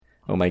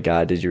Oh my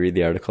God, did you read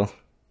the article?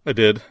 I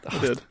did. I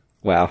did.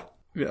 Wow.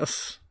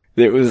 Yes.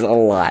 It was a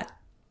lot.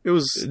 It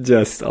was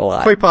just a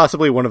lot. Quite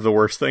possibly one of the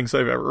worst things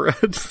I've ever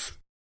read.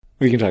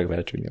 We can talk about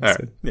it during the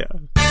episode. All right.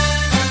 Yeah.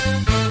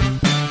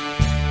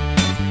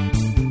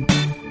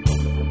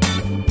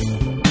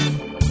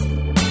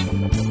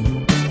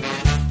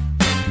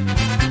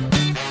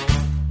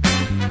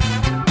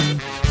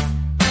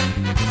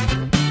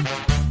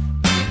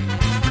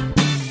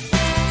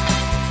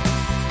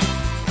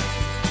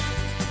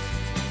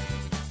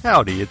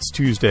 Howdy, it's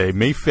Tuesday,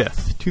 May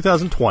 5th,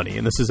 2020,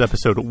 and this is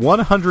episode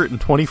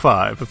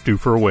 125 of Due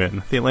for a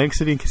Win, the Atlantic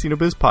City and Casino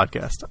Biz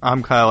podcast.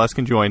 I'm Kyle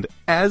Eskin, joined,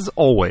 as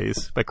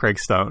always, by Craig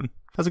Stone.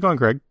 How's it going,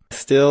 Craig?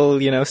 Still,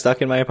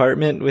 stuck in my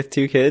apartment with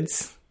two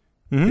kids.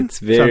 Mm-hmm. It's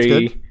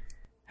very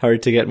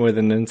hard to get more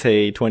than,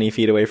 say, 20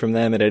 feet away from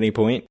them at any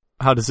point.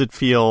 How does it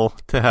feel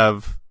to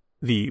have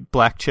the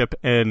black chip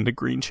and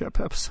green chip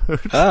episode?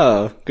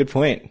 Oh, good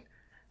point.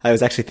 I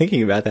was actually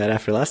thinking about that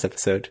after last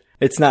episode.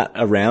 It's not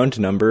a round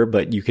number,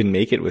 but you can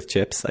make it with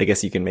chips. I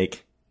guess you can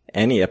make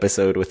any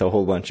episode with a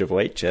whole bunch of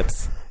white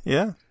chips.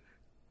 Yeah.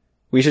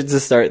 We should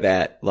just start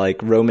that,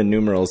 like Roman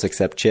numerals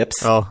except chips.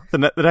 Oh,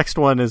 the next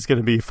one is going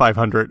to be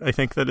 500. I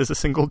think that is a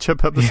single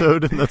chip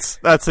episode, and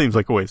that seems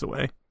like a ways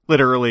away.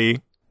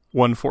 Literally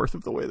 1/4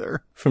 of the way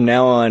there. From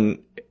now on,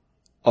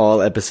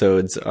 all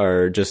episodes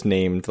are just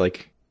named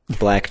like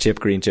black chip,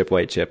 green chip,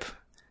 white chip.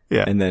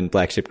 Yeah. And then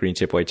black chip, green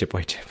chip, white chip,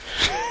 white chip.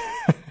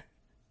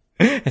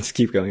 And just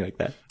keep going like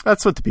that.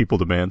 That's what the people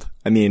demand.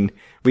 I mean,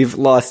 we've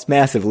lost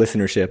massive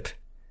listenership,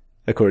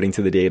 according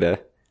to the data.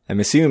 I'm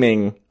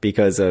assuming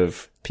because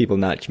of people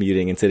not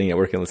commuting and sitting at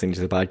work and listening to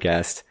the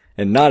podcast,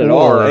 and not at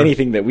all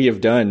anything that we have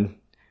done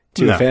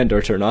to offend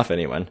or turn off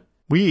anyone.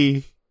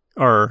 We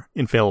are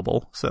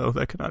infallible, so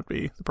that cannot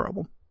be the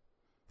problem.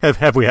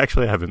 Have we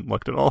actually? I haven't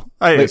looked at all.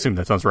 I assume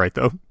that sounds right,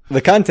 though.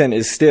 The content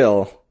is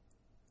still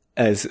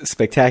as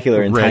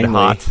spectacular and red timely.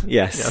 Hot.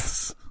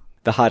 Yes.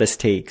 The hottest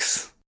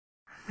takes.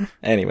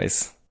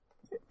 Anyways,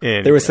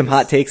 there were some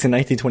hot takes in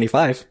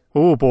 1925.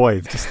 Oh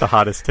boy, just the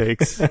hottest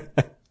takes. Why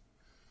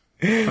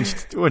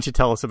don't you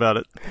tell us about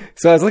it?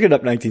 So I was looking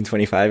up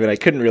 1925 and I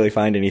couldn't really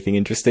find anything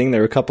interesting. There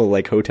were a couple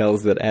like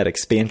hotels that had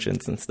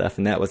expansions and stuff,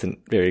 and that wasn't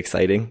very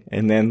exciting.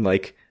 And then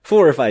like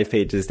 4 or 5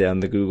 pages down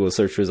the Google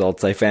search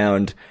results, I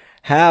found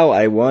how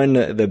I won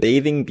the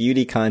bathing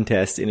beauty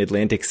contest in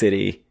Atlantic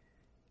City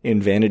in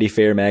Vanity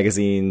Fair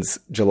magazine's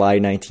July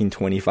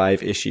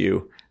 1925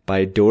 issue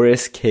by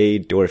Doris K.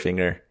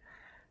 Dorfinger.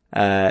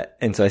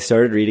 And so I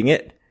started reading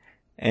it,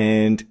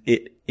 and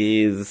it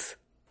is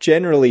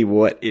generally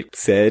what it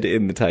said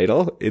in the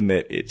title, in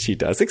that she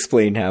does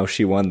explain how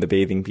she won the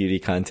bathing beauty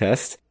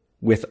contest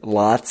with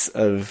lots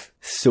of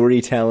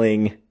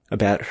storytelling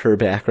about her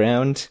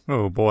background.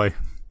 Oh boy.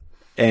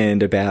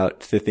 And about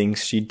the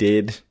things she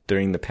did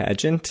during the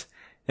pageant.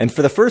 And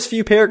for the first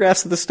few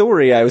paragraphs of the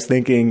story, I was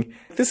thinking,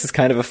 this is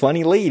kind of a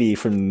funny lady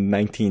from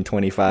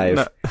 1925.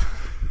 No.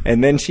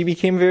 And then she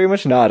became very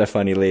much not a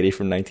funny lady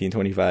from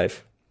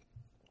 1925.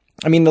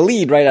 I mean, the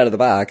lead right out of the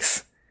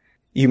box,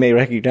 you may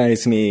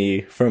recognize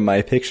me from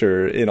my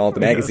picture in all the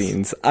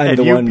magazines. I'm and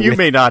the one you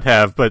may not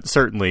have, but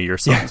certainly your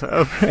sons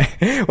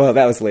have. Well,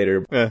 that was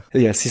later. Yeah.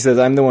 Yes, he says,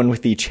 I'm the one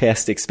with the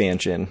chest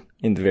expansion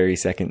in the very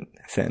second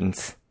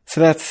sentence.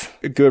 So that's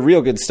a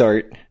real good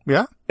start.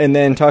 Yeah. And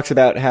then talks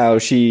about how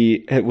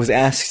she was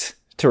asked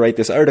to write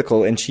this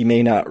article and she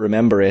may not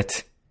remember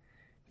it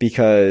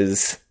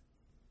because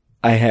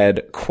I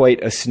had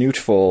quite a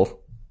snootful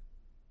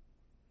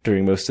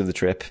during most of the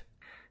trip.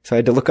 So I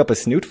had to look up a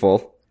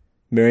snootful.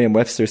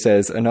 Merriam-Webster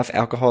says, enough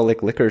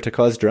alcoholic liquor to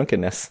cause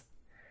drunkenness.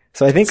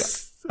 So I think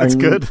that's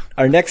good.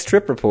 Our next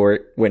trip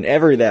report,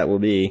 whenever that will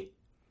be,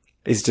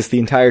 is just the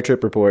entire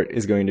trip report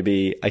is going to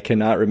be, I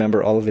cannot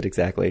remember all of it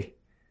exactly,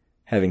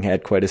 having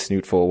had quite a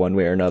snootful one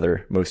way or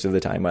another most of the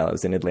time while I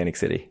was in Atlantic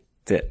City.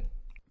 That's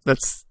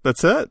it.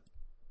 That's it.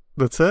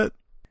 That's it.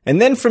 And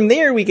then from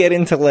there, we get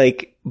into,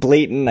 like,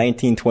 blatant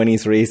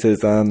 1920s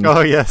racism.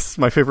 Oh, yes.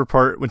 My favorite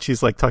part when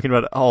she's, like, talking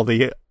about all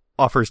the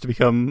offers to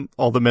become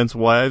all the men's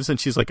wives, and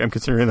she's like, I'm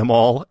considering them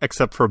all,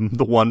 except from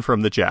the one from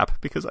the Jap,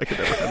 because I could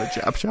never have a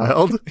Jap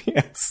child.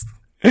 Yes.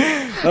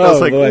 I was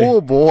like, boy. Oh,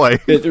 boy.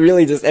 It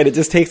really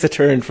just takes a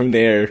turn from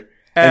there.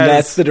 And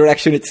that's the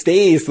direction it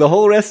stays the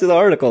whole rest of the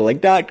article.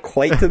 Like, not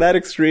quite to that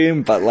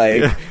extreme, but,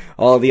 like,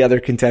 all the other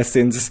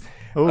contestants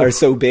are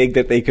so big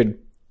that they could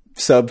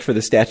sub for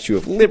the Statue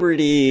of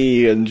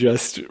Liberty, and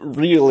just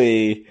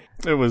really...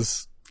 It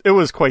was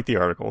quite the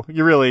article.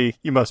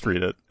 You must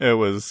read it. It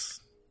was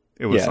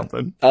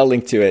something. I'll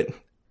link to it.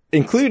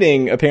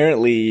 Including,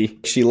 apparently,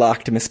 she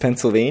locked Miss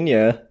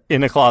Pennsylvania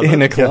in a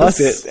closet.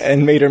 Yes.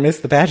 And made her miss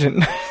the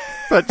pageant.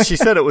 But she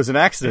said it was an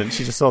accident.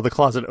 She just saw the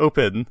closet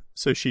open,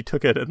 so she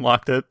took it and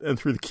locked it and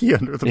threw the key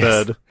under the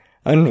bed.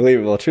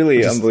 Unbelievable.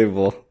 Truly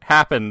unbelievable.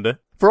 Happened.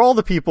 For all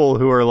the people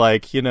who are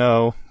like,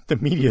 the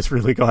media's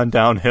really gone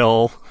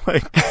downhill.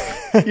 Like,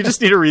 you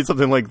just need to read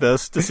something like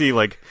this to see,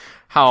 like,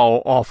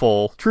 how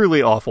awful,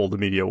 truly awful the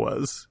media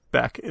was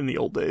back in the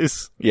old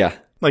days. Yeah.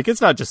 Like,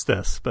 it's not just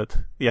this, but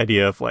the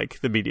idea of,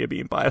 like, the media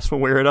being biased one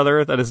way or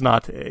another, that is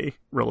not a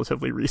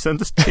relatively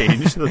recent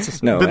change.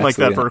 That's No, been like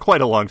that for not.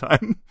 quite a long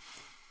time.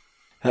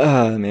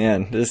 Oh,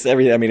 man.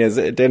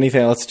 Did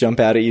anything else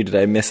jump out at you? Did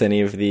I miss any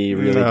of the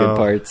really good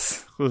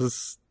parts?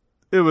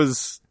 It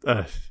was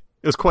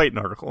quite an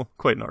article.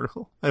 Quite an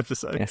article, I have to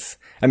say. Yes.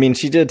 I mean,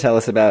 she did tell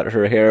us about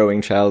her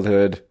harrowing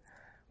childhood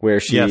where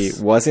she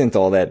wasn't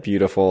all that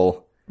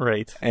beautiful.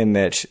 Right. And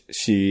that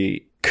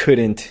she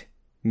couldn't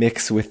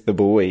mix with the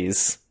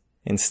boys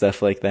and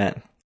stuff like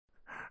that.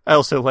 I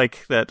also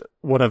like that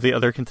one of the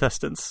other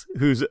contestants,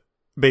 whose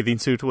bathing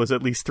suit was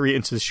at least 3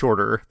 inches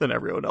shorter than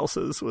everyone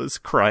else's, was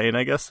crying,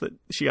 I guess, that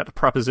she got a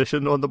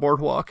proposition on the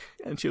boardwalk.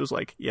 And she was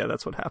like, yeah,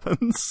 that's what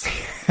happens.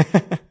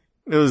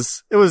 It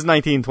was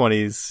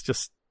 1920s,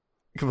 just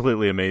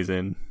completely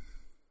amazing.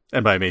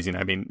 And by amazing,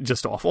 I mean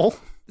just awful.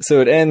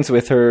 So it ends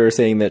with her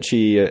saying that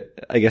she,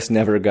 I guess,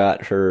 never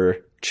got her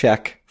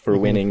check for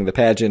winning the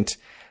pageant.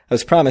 I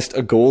was promised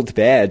a gold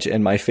badge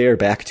and my fare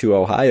back to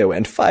Ohio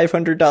and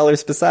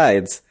 $500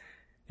 besides,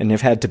 and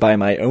have had to buy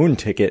my own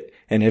ticket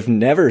and have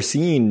never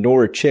seen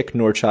nor chick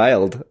nor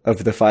child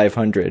of the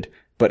 500,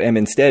 but am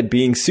instead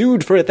being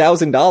sued for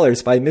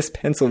 $1,000 by Miss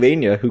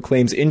Pennsylvania, who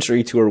claims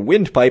injury to her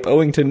windpipe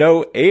owing to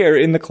no air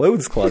in the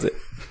clothes closet.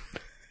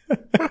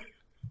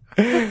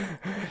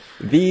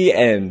 The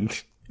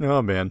end.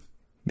 Oh, man.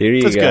 There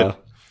you That's go. good.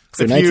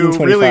 So if 1925,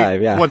 you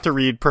really yeah. want to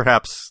read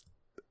perhaps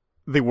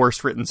the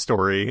worst written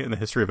story in the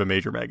history of a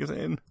major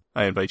magazine,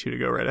 I invite you to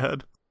go right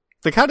ahead.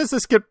 Like, how does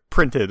this get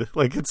printed?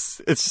 Like,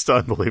 it's just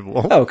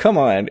unbelievable. Oh, come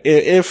on.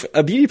 If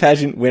a beauty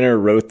pageant winner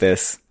wrote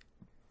this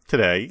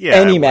Today, yeah.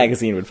 any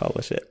magazine would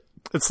publish it.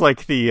 It's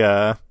like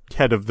the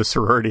head of the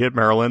sorority at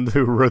Maryland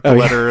who wrote the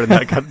letter and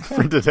that got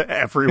printed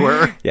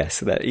everywhere. Yes,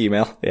 that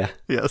email. Yeah.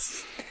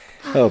 Yes.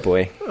 Oh,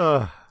 boy.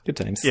 Good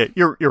times. Yeah,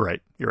 you're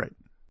right. You're right.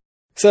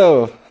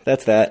 So,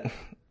 that's that.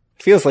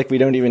 Feels like we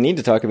don't even need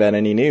to talk about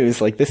any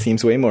news. Like, this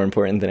seems way more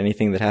important than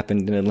anything that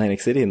happened in Atlantic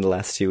City in the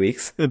last 2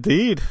 weeks.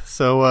 Indeed.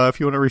 So, if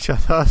you want to reach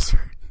out to us.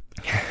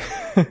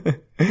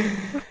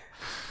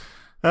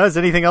 Has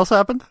anything else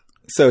happened?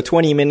 So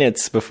 20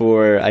 minutes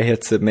before I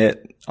hit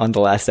submit on the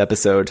last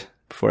episode,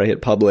 before I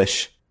hit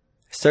publish,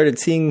 I started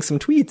seeing some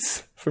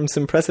tweets from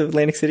some Press of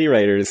Atlantic City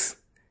writers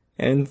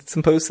and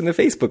some posts in the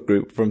Facebook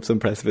group from some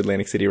Press of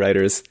Atlantic City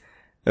writers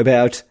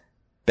about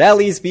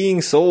Bally's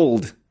being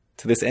sold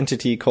to this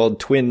entity called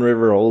Twin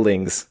River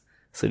Holdings.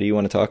 So do you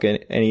want to talk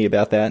any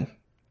about that?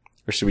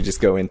 Or should we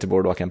just go into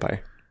Boardwalk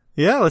Empire?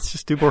 Yeah, let's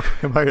just do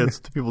Boardwalk Empire. That's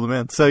what people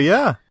demand. So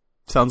yeah,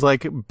 sounds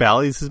like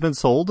Bally's has been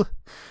sold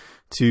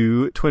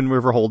to Twin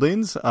River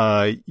Holdings.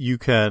 You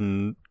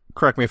can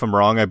correct me if I'm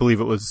wrong. I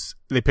believe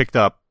they picked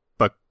up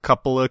a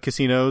couple of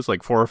casinos,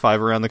 like 4 or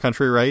 5 around the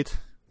country, right?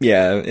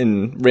 Yeah,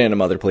 in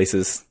random other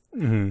places.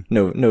 Mm-hmm.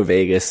 No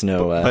Vegas,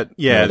 no. But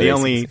yeah, the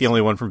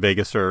only one from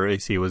Vegas or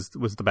AC was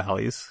the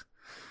Bally's.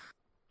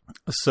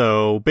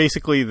 So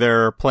basically,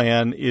 their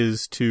plan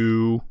is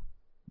to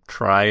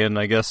try and,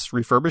 I guess,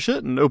 refurbish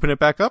it and open it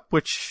back up,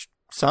 which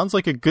sounds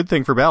like a good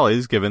thing for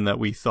Bally's, given that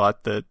we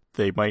thought that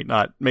they might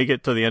not make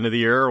it to the end of the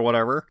year or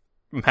whatever.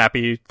 I'm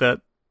happy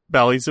that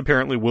Bally's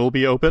apparently will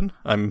be open.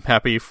 I'm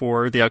happy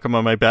for the outcome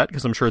of my bet,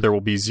 because I'm sure there will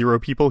be 0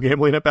 people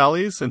gambling at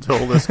Bally's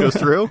until this goes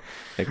through.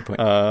 Good point.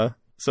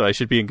 So I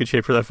should be in good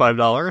shape for that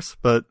 $5.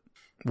 But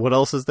what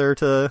else is there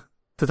to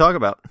talk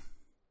about?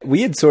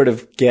 We had sort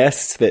of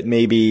guessed that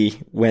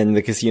maybe when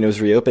the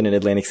casinos reopen in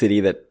Atlantic City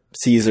that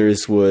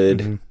Caesars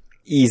would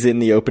ease in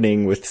the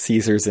opening with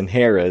Caesars and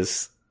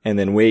Harrah's and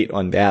then wait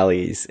on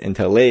Bally's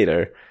until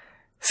later.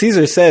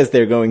 Caesars says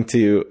they're going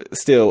to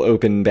still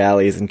open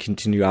Bally's and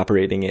continue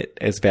operating it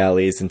as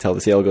Bally's until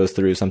the sale goes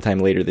through sometime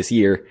later this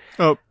year.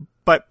 Oh,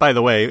 but by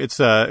the way, it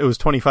was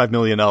 $25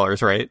 million,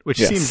 right? Which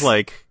seems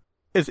like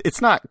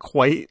it's not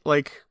quite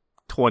like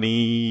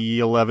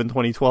 2011,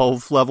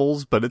 2012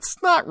 levels, but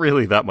it's not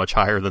really that much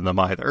higher than them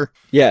either.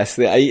 Yes,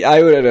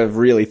 I would have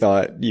really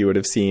thought you would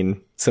have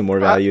seen some more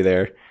value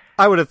there.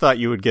 I would have thought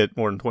you would get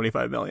more than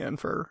 25 million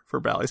for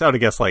Bally's. I would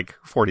have guessed like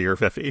 40 or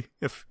 50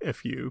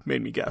 if you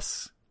made me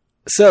guess.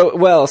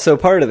 So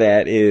part of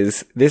that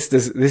is this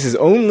is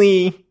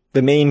only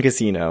the main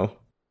casino.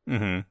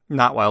 Mm-hmm.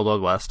 Not Wild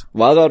Wild West.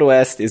 Wild Wild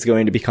West is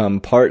going to become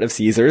part of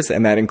Caesars,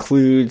 and that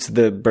includes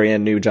the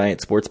brand new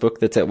giant sports book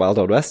that's at Wild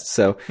Wild West.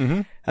 So,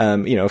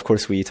 of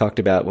course, we talked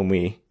about when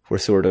we were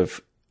sort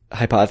of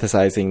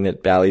hypothesizing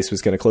that Bally's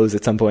was going to close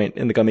at some point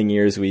in the coming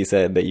years, we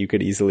said that you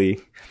could easily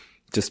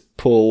just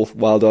pull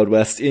Wild Wild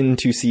West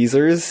into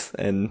Caesars,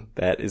 and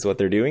that is what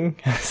they're doing.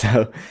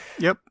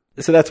 Yep.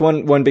 So that's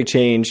one big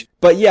change.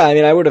 But yeah, I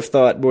mean, I would have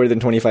thought more than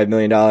 $25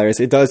 million.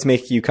 It does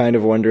make you kind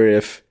of wonder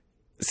if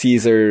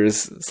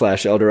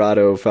Caesars/El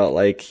Dorado felt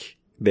like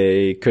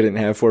they couldn't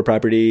have 4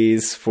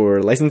 properties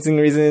for licensing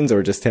reasons,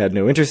 or just had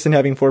no interest in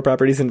having 4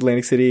 properties in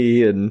Atlantic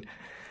City and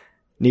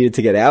needed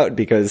to get out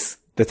because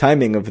the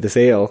timing of the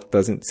sale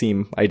doesn't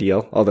seem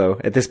ideal. Although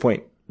at this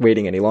point,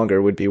 waiting any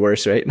longer would be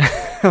worse, right?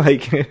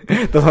 Like,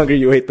 the longer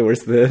you wait, the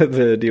worse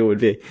the deal would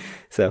be.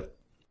 So,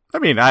 I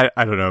mean, I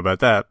don't know about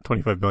that.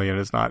 25 million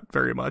is not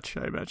very much.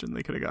 I imagine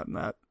they could have gotten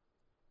that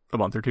a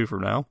month or two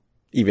from now.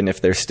 Even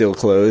if they're still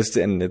closed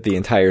and the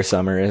entire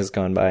summer has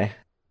gone by.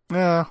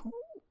 Yeah,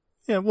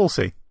 we'll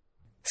see.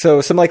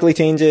 So some likely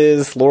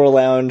changes. Laurel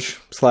Lounge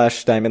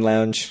 / Diamond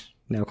Lounge,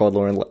 now called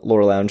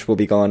Laurel Lounge, will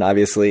be gone.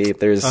 Obviously,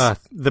 there's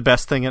the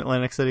best thing in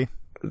Atlantic City.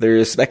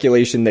 There's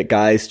speculation that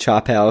Guy's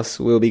Chop House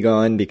will be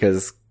gone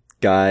because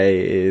Guy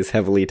is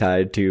heavily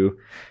tied to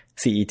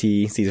CET,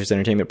 Caesars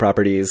Entertainment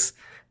Properties.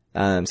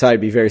 So I'd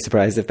be very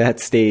surprised if that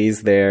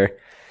stays there.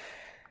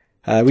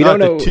 We don't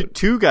know.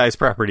 Two Guys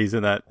properties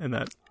in that.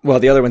 Well,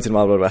 the other one's in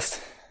Wild Wild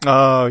West.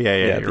 Oh,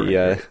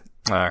 yeah.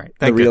 All right.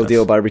 The Real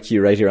Deal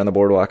Barbecue right here on the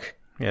boardwalk.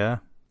 Yeah.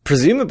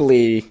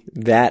 Presumably,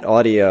 that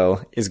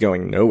audio is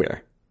going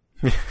nowhere.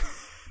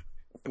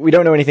 We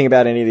don't know anything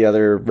about any of the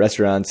other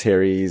restaurants,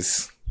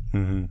 Harry's,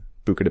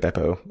 Buca de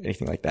Beppo,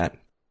 anything like that.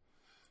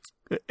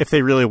 If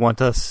they really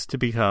want us to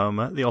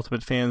become the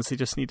ultimate fans, they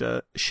just need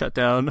to shut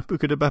down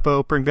Buca de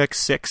Beppo, bring back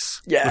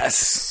 6.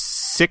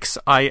 Yes.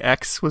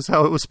 6IX was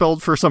how it was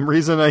spelled for some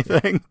reason, I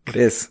think. It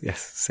is,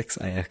 yes,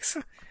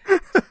 6IX.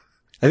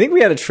 I think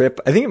we had a trip,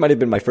 I think it might have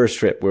been my first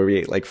trip where we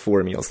ate like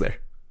 4 meals there.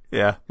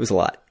 Yeah. It was a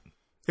lot.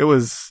 It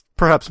was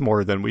perhaps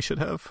more than we should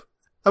have.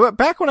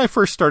 Back when I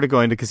first started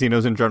going to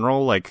casinos in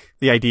general, like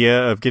the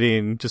idea of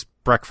getting just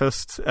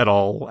breakfast at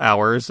all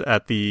hours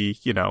at the,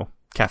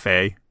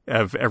 cafe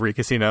of every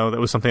casino, that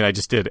was something I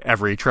just did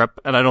every trip.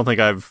 And I don't think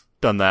I've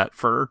done that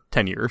for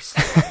 10 years.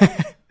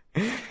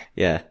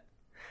 Yeah.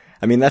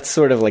 I mean, that's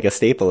sort of like a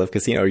staple of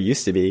casino, or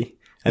used to be.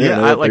 I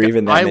don't know if there are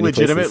even that many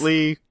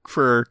legitimately, places.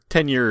 For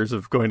 10 years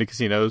of going to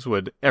casinos,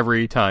 would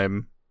every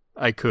time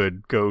I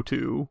could go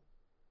to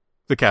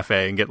the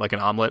cafe and get like an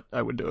omelet,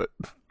 I would do it.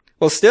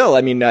 Well, still,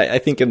 I mean, I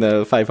think in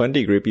the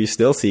 500 group, you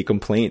still see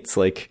complaints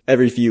like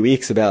every few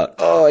weeks about,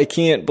 oh, I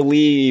can't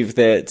believe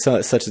that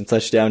such and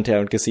such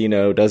downtown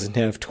casino doesn't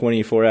have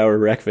 24-hour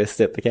breakfast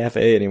at the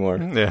cafe anymore.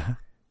 Yeah.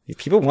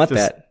 People want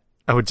that.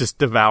 I would just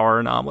devour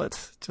an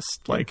omelet.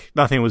 Just like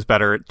nothing was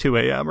better at 2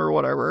 a.m. or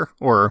whatever.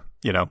 Or,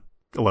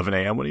 11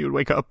 a.m. when you would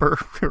wake up or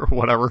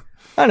whatever.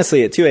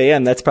 Honestly, at 2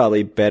 a.m., that's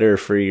probably better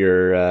for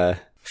your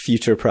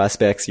future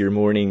prospects, your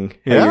morning,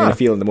 how you're going to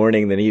feel in the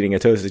morning than eating a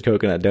toasted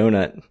coconut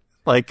donut.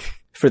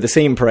 Like, for the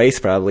same price,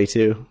 probably,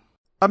 too.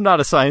 I'm not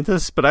a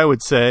scientist, but I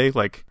would say,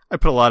 like, I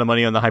put a lot of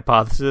money on the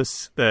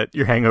hypothesis that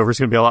your hangover is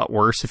going to be a lot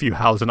worse if you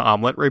house an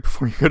omelet right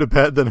before you go to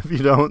bed than if you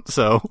don't,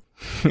 so.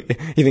 You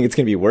think it's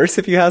going to be worse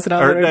if you house an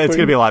omelet? It's going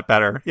to be a lot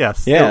better,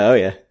 yes. Yeah,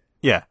 yeah.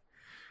 Yeah.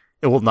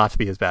 It will not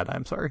be as bad,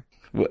 I'm sorry.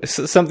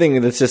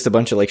 Something that's just a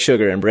bunch of, like,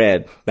 sugar and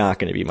bread, not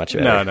going to be much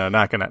better. No,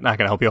 not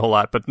gonna help you a whole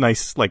lot, but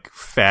nice, like,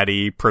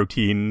 fatty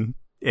protein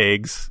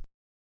eggs.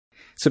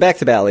 So back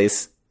to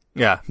Bally's.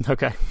 Yeah,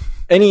 okay.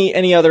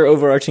 Any other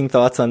overarching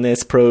thoughts on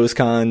this? Pros,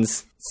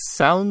 cons?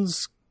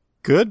 Sounds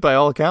good by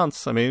all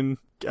accounts. I mean,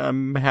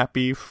 I'm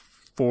happy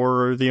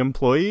for the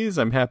employees.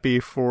 I'm happy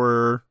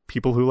for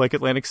people who like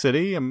Atlantic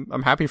City.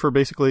 I'm happy for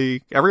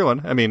basically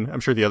everyone. I mean,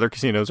 I'm sure the other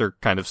casinos are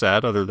kind of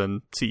sad, other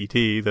than CET,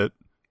 that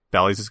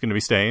Bally's is going to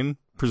be staying,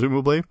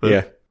 presumably.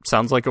 But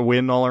sounds like a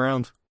win all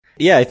around.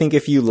 Yeah, I think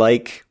if you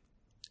like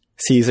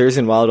Caesars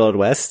and Wild Wild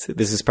West,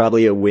 this is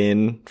probably a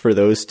win for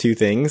those two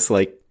things.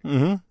 Like,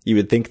 you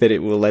would think that it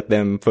will let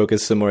them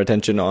focus some more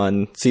attention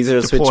on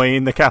Caesars.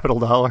 Deploying the capital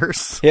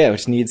dollars. Yeah,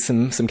 which needs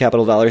some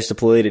capital dollars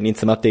deployed. It needs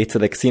some updates to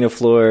the casino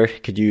floor.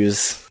 Could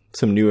use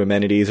some new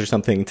amenities or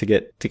something to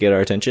get our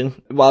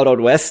attention. Wild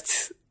Wild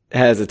West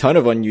has a ton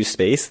of unused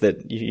space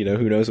that,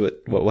 who knows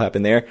what will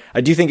happen there. I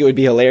do think it would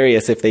be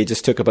hilarious if they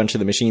just took a bunch of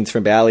the machines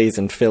from Bally's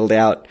and filled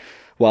out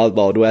Wild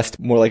Wild West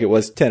more like it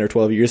was 10 or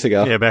 12 years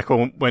ago. Yeah, back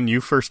when you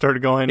first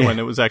started going, when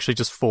it was actually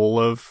just full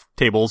of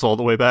tables all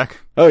the way back.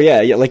 Oh,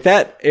 yeah. Like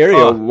that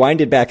area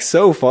winded back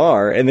so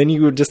far, and then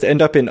you would just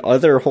end up in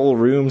other whole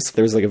rooms.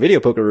 There's like a video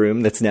poker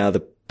room that's now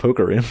the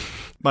poker room.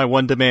 My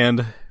one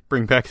demand,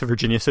 bring back the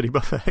Virginia City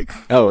buffet.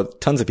 Oh,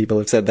 tons of people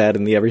have said that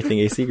in the Everything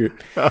AC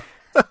group.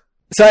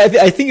 So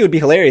I think it would be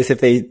hilarious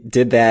if they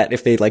did that,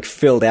 if they like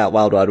filled out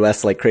Wild Wild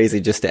West like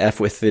crazy just to F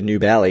with the new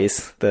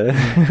Bally's, the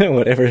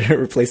whatever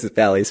replaces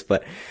Bally's.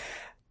 But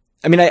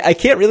I mean, I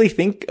can't really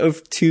think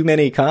of too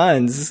many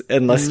cons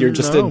unless you're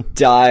just a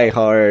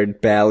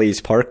diehard Bally's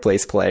Park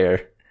Place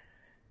player.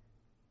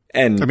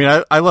 And I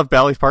mean, I love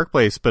Bally's Park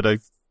Place, but I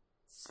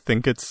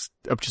think it's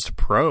just a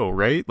pro,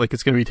 right? Like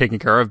it's going to be taken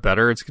care of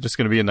better. It's just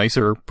going to be a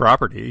nicer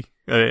property.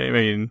 I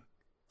mean,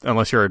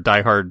 unless you're a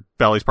diehard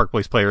Bally's Park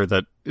Place player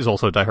that is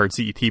also a diehard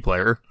CET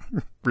player,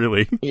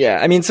 really. Yeah,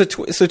 I mean, so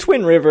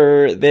Twin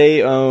River,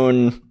 they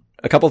own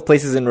a couple of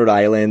places in Rhode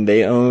Island.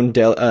 They own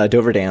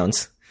Dover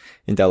Downs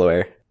in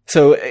Delaware.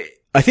 So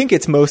I think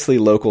it's mostly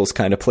locals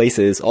kind of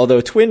places, although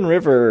Twin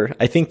River,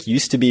 I think,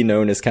 used to be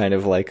known as kind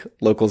of like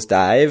locals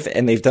dive,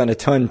 and they've done a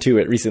ton to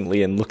it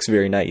recently and looks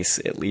very nice,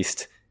 at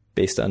least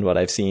based on what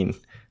I've seen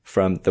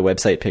from the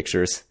website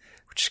pictures,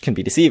 which can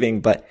be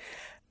deceiving,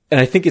 and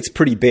I think it's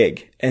pretty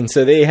big. And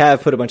so they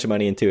have put a bunch of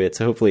money into it.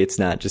 So hopefully it's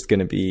not just going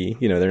to be,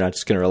 they're not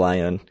just going to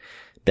rely on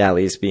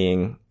Bally's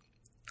being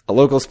a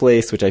locals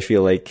place, which I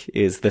feel like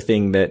is the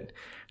thing that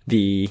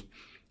the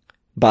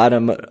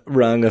bottom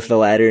rung of the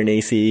ladder in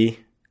AC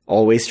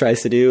always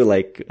tries to do.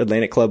 Like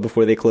Atlantic Club,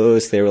 before they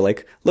closed, they were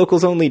like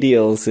locals only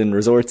deals, and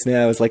resorts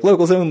now is like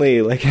locals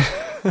only. Like,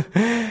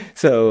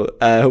 so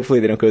hopefully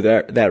they don't go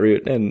that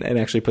route and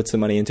actually put some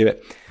money into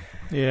it.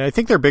 Yeah, I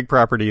think their big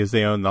property is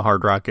they own the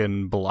Hard Rock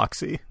in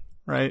Biloxi,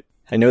 right?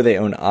 I know they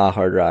own a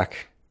Hard Rock.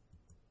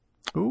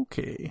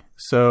 Okay,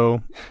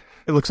 so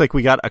it looks like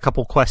we got a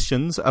couple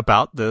questions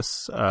about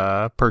this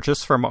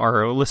purchase from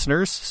our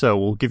listeners, so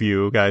we'll give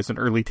you guys an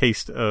early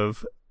taste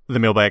of the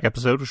mailbag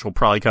episode, which will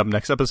probably come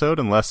next episode,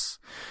 unless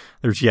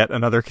there's yet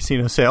another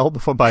casino sale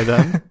by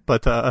then.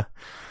 But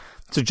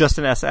so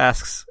Justin S.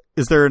 asks,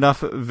 is there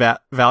enough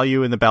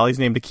value in the Bally's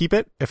name to keep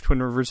it if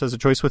Twin Rivers has a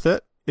choice with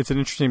it? It's an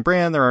interesting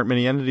brand. There aren't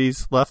many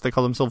entities left that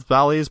call themselves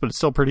Bally's, but it's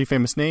still a pretty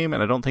famous name,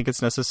 and I don't think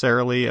it's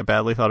necessarily a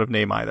badly thought of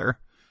name either.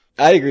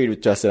 I agreed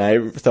with Justin.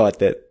 I thought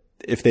that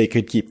if they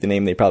could keep the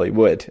name, they probably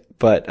would.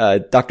 But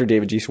Dr.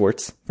 David G.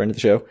 Schwartz, friend of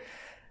the show,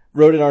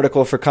 wrote an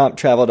article for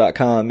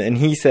comptravel.com, and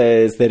he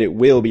says that it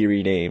will be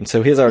renamed.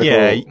 So his article...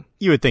 Yeah,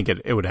 you would think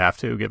it would have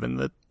to, given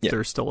that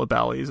there's still a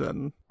Bally's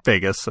and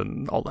Vegas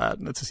and all that,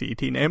 and it's a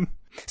CET name.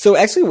 So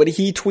actually what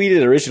he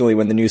tweeted originally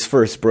when the news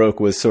first broke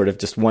was sort of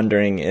just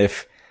wondering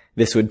if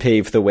this would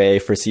pave the way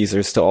for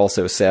Caesars to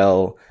also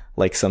sell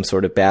like some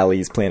sort of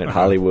Bally's Planet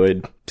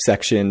Hollywood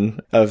section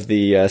of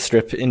the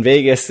strip in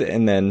Vegas.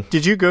 And then...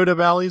 Did you go to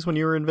Bally's when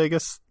you were in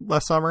Vegas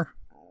last summer?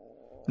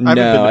 No,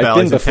 I've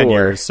been before. 10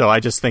 years, so I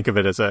just think of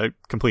it as a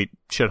complete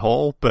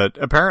shithole, but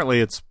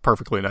apparently it's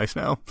perfectly nice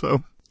now.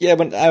 So yeah,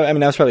 but I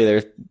was probably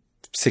there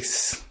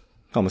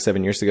almost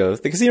 7 years ago.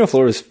 The casino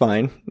floor was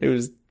fine. It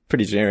was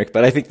pretty generic,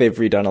 but I think they've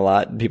redone a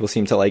lot and people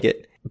seem to like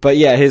it. But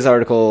yeah, his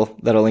article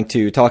that I'll link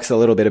to talks a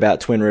little bit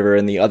about Twin River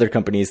and the other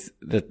companies,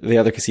 the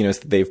other casinos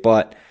that they've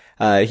bought.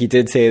 He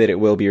did say that it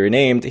will be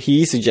renamed.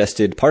 He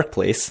suggested Park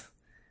Place,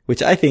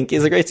 which I think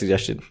is a great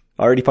suggestion.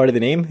 Already part of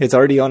the name. It's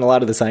already on a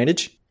lot of the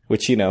signage,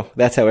 which, you know,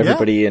 that's how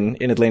everybody in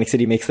Atlantic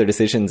City makes their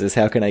decisions, is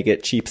how can I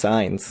get cheap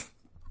signs?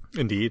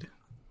 Indeed.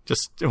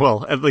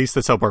 At least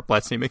that's how Mark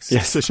Blatzney makes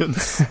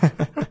decisions.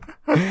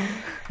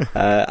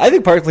 I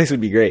think Park Place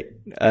would be great.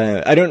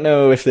 I don't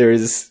know if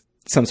there's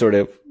some sort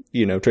of,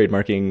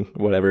 trademarking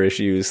whatever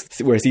issues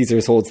where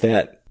Caesars holds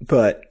that,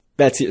 but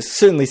that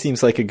certainly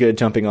seems like a good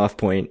jumping off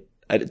point.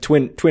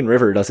 Twin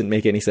River doesn't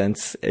make any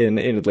sense in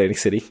Atlantic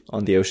City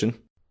on the ocean.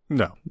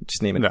 No.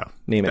 Just name it. No.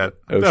 Name it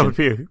Ocean. That would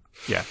be,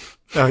 yeah.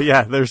 Oh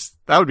yeah,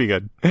 that would be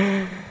good.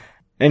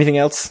 Anything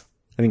else?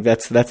 I think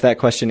that's that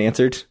question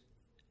answered.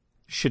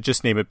 Should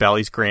just name it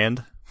Bally's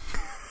Grand.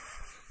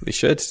 They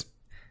should.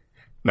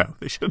 No,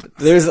 they shouldn't.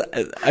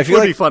 I feel it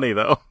would be funny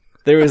though.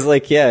 There was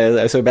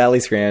so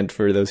Bally's Grand,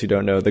 for those who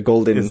don't know, the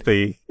golden is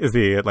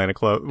the Atlantic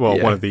Club. Well,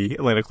 one of the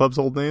Atlantic Club's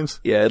old names.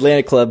 Yeah,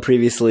 Atlantic Club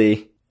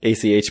previously,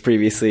 ACH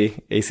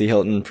previously, AC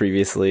Hilton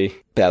previously,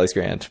 Bally's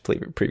Grand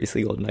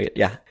previously, Golden Nugget.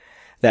 Yeah,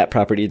 that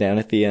property down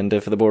at the end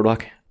of the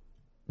boardwalk.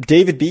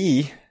 David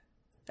B.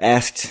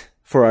 asked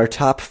for our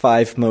top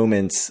 5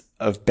 moments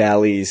of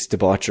Bally's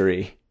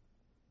debauchery,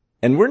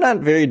 and we're not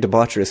very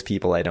debaucherous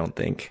people, I don't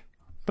think.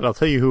 But I'll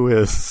tell you who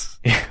is.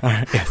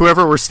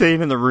 Whoever were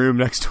staying in the room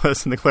next to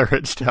us in the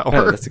Claridge Tower.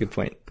 Oh, that's a good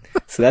point.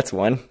 So that's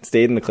one.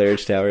 Stayed in the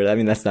Claridge Tower. I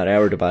mean, that's not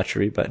our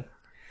debauchery, but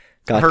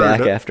got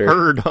back after.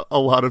 Heard a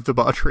lot of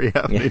debauchery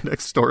happening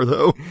next door,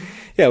 though.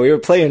 Yeah, we were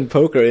playing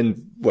poker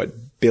in,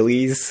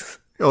 Billy's?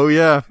 Oh,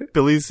 yeah.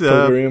 Billy's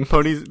room.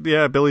 Ponies.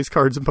 Yeah, Billy's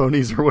Cards and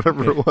Ponies or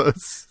whatever it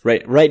was.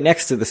 Right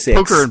next to the 6.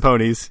 Poker and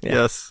Ponies,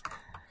 yes.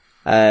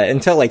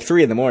 Until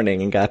 3 a.m.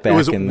 and got back. It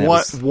was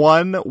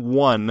one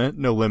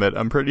no limit,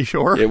 I'm pretty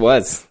sure. It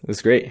was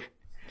great.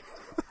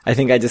 I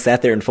think I just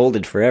sat there and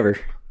folded forever.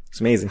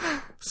 It's amazing.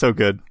 So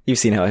good. You've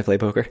seen how I play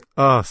poker.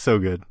 Oh, so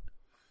good.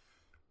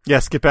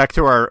 Yes, get back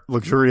to our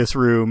luxurious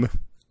room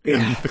in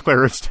the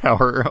Claridge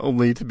Tower,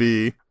 only to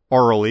be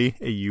orally,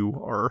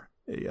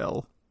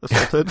 AURAL,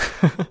 assaulted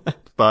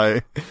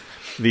by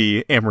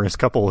the amorous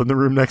couple in the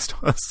room next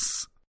to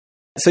us.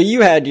 So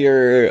you had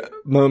your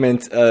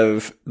moment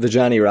of the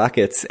Johnny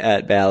Rockets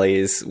at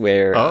Bally's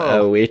where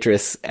a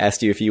waitress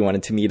asked you if you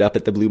wanted to meet up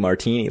at the Blue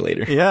Martini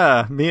later.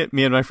 Yeah, me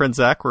and my friend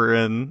Zach were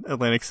in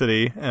Atlantic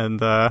City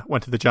and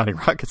went to the Johnny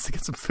Rockets to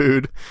get some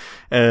food.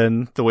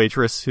 And the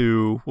waitress,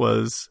 who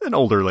was an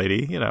older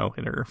lady, in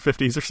her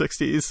 50s or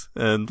 60s,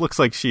 and looks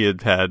like she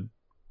had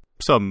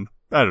some,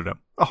 I don't know,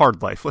 a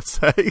hard life, let's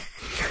say.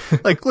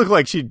 Looked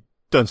like she'd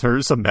done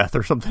some meth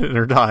or something in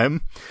her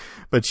time.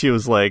 But she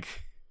was like,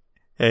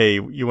 hey,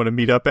 you want to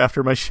meet up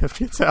after my shift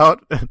gets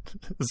out? And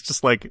it's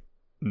just like,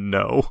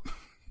 no.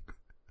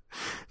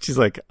 She's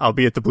like, I'll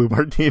be at the Blue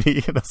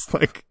Martini. And I was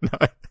like, no.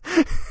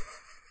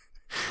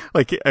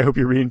 I hope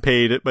you're being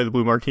paid by the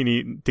Blue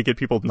Martini to get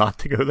people not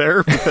to go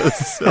there,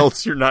 because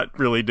else you're not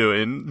really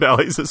doing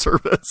Bally's a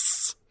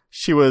service.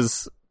 She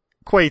was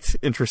quite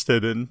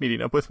interested in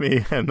meeting up with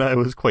me, and I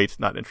was quite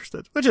not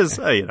interested, which is,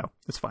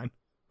 it's fine.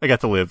 I got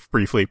to live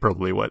briefly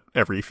probably what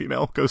every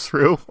female goes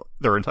through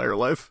their entire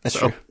life. That's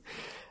true.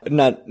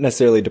 Not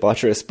necessarily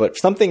debaucherous, but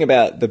something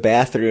about the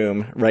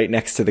bathroom right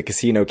next to the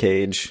casino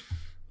cage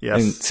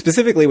Yes. And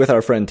specifically with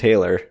our friend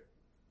Taylor,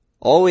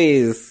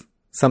 always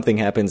something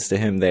happens to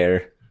him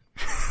there.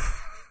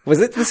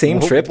 Was it the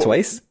same trip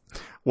twice?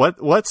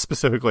 What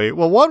specifically?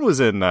 Well, one was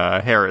in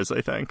Harrah's,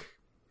 I think.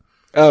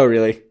 Oh,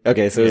 really?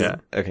 Okay, so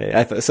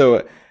yeah.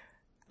 So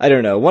I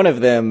don't know. One of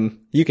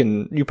them,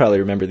 you probably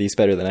remember these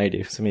better than I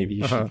do, so maybe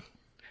you should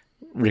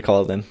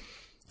recall them.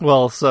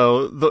 Well,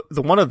 so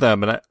the one of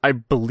them, and I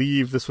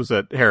believe this was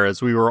at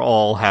Harrah's, we were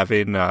all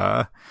having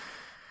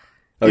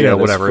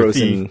whatever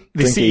the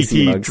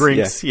CET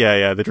drinks,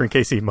 yeah, the Drink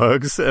AC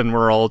mugs, and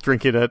we're all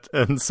drinking it,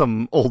 and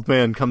some old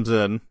man comes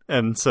in,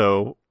 and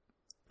so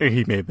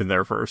he may have been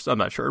there first, I'm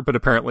not sure, but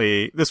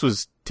apparently this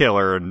was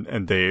Taylor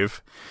and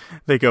Dave.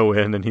 They go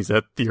in, and he's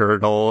at the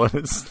urinal, and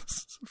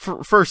it's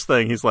first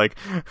thing he's like,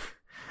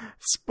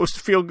 "It's supposed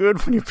to feel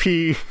good when you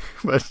pee,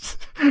 but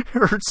it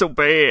hurts so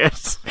bad."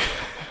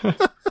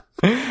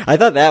 I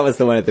thought that was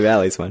the one at the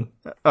Bally's one.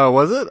 Oh,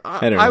 was it?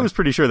 I don't know. I was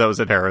pretty sure that was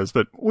at Harrah's,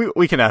 but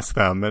we can ask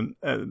them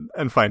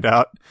and find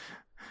out.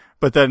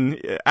 But then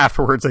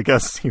afterwards, I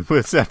guess he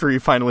was after he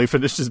finally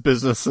finished his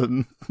business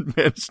and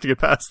managed to get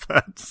past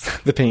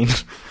that. The pain.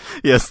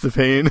 Yes, the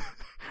pain.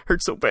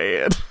 Hurt so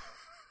bad.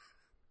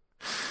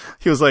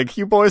 He was like,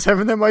 "You boys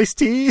having them iced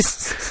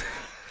teas?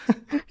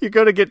 You're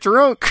gonna get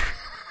drunk."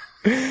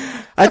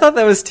 I thought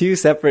that was two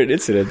separate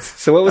incidents.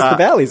 So what was the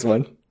Bally's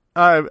one?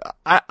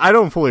 I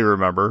don't fully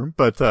remember,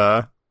 but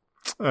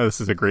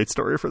this is a great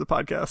story for the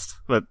podcast.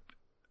 But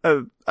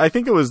I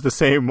think it was the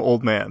same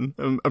old man.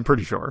 I'm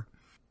pretty sure.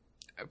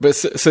 But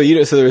so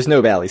there was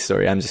no Bally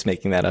story. I'm just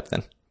making that up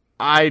then.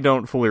 I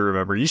don't fully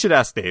remember. You should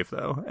ask Dave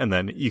though, and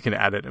then you can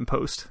add it in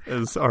post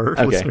as our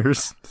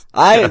listeners.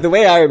 The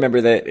way I remember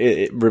it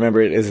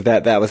is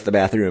that was the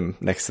bathroom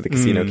next to the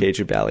casino cage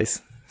at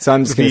Bally's. So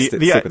I'm just going to stick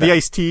with that. The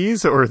iced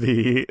teas or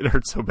the it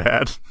hurts so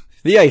bad.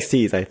 The iced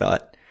teas, I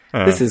thought.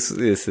 This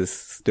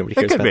is nobody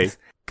cares about this.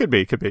 Could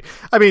be.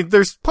 I mean,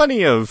 there's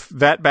plenty of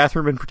that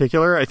bathroom in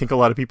particular. I think a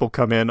lot of people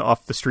come in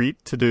off the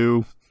street to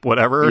do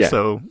whatever. Yeah.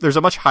 So there's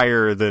a much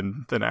higher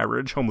than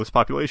average homeless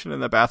population in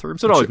that bathroom.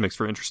 So it always makes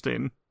for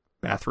interesting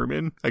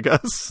bathrooming, I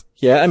guess.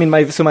 Yeah. I mean,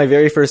 my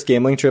very first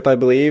gambling trip, I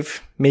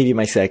believe, maybe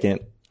my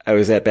second, I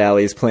was at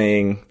Bally's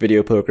playing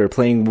video poker,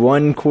 playing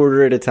 1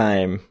 quarter at a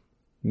time,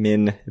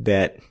 min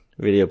bet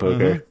video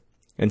poker.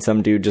 And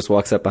some dude just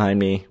walks up behind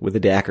me with a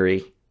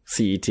daiquiri.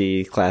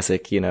 CET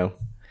classic,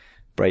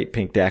 bright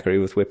pink daiquiri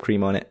with whipped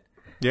cream on it.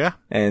 Yeah.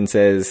 And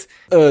says,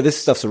 "Oh,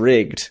 this stuff's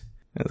rigged."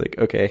 I was like,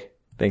 "Okay,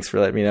 thanks for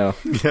letting me know."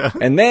 Yeah.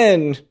 And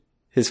then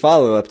his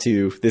follow-up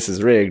to "this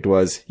is rigged"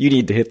 was, "You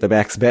need to hit the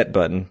max bet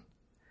button."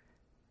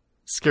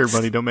 Scared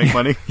money don't make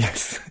money.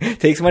 Yes.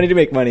 Takes money to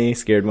make money.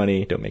 Scared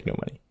money don't make no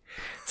money.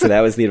 So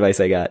that was the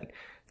advice I got.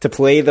 To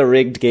play the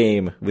rigged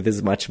game with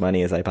as much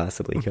money as I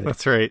possibly could.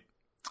 That's right.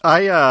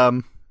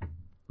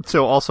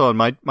 So also on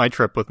my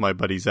trip with my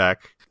buddy Zach,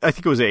 I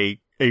think it was a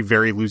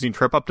very losing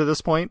trip up to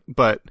this point,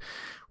 but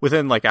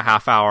within like a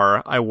half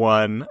hour, I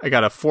won. I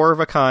got a 4 of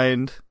a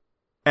kind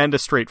and a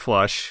straight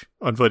flush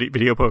on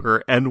video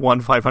poker and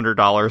won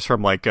 $500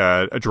 from like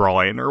a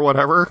drawing or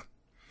whatever.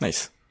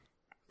 Nice.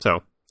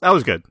 So that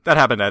was good. That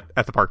happened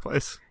at the Park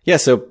Place. Yeah.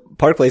 So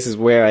Park Place is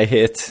where I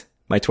hit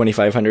my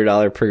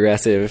 $2,500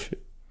 progressive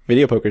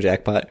video poker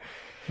jackpot.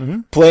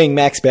 Playing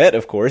max bet,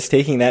 of course,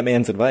 taking that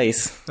man's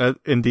advice.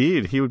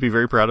 Indeed. He would be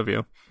very proud of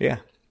you. Yeah.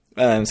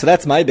 So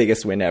that's my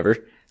biggest win ever.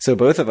 So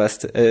both of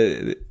us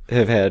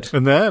have had.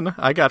 And then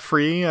I got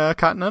free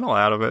Continental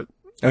out of it.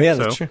 Oh, yeah,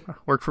 that's true.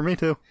 Worked for me,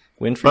 too.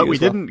 Win for you. But we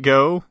didn't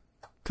go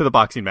to the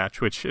boxing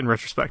match, which in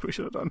retrospect we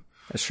should have done.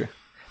 That's true.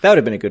 That would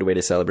have been a good way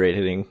to celebrate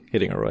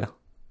hitting a royal.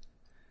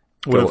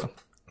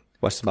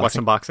 Watch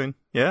some boxing.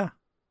 Yeah.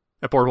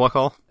 At Boardwalk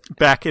Hall.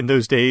 Back in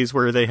those days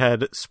where they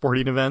had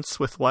sporting events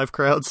with live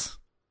crowds.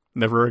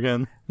 Never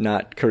again.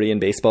 Not Korean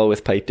baseball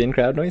with piped-in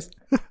crowd noise?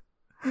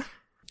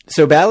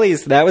 So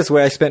Bally's, that was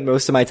where I spent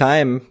most of my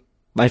time.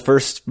 My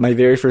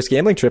very first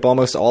gambling trip,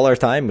 almost all our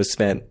time was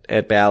spent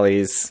at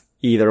Bally's,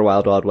 either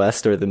Wild Wild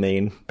West or the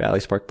main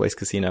Bally's Park Place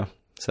casino.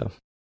 So,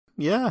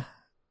 yeah.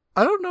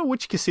 I don't know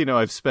which casino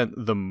I've spent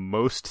the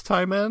most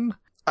time in.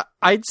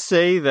 I'd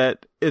say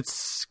that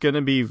it's going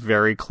to be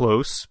very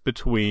close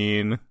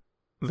between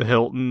the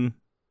Hilton,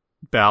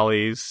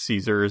 Bally's,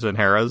 Caesars, and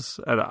Harrah's.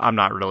 And I'm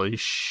not really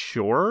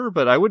sure,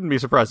 but I wouldn't be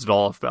surprised at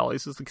all if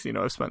Bally's is the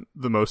casino I've spent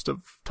the most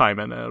of time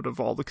in out of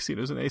all the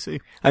casinos in AC.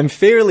 I'm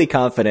fairly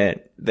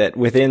confident that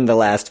within the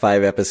last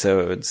 5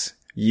 episodes,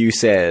 you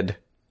said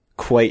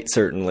quite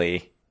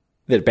certainly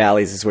that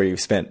Bally's is where you've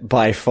spent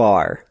by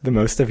far the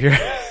most of your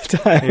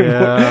time.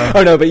 Yeah.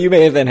 Oh no, but you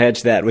may have then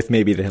hedged that with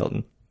maybe the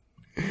Hilton.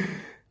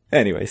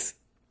 Anyways.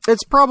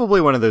 It's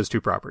probably one of those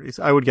two properties.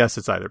 I would guess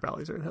it's either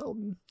Bally's or the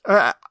Hilton.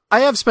 I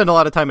have spent a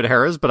lot of time at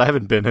Harrah's, but I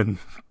haven't been in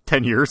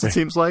 10 years, it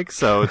seems like,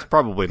 so it's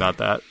probably not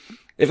that.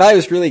 If I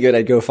was really good,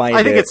 I'd go find it.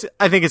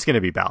 I think it's going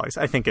to be Bally's.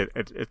 I think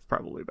it's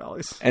probably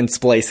Bally's. And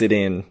splice it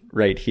in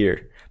right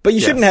here. But you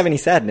shouldn't have any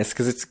sadness,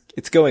 because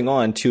it's going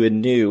on to a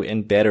new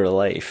and better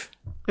life.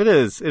 It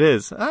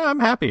is. I'm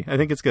happy. I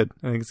think it's good.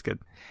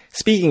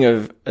 Speaking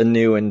of a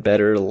new and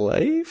better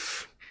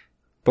life,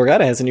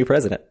 Borgata has a new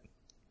president.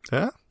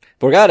 Yeah.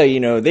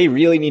 Borgata, they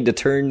really need to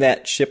turn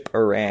that ship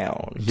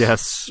around.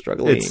 Yes.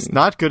 Struggling. It's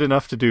not good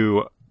enough to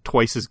do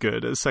twice as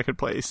good as second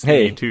place.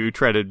 They need to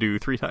try to do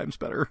 3 times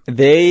better.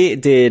 They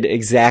did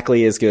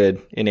exactly as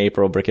good in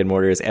April brick and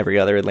mortar as every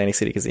other Atlantic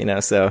City casino,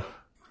 so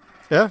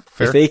yeah,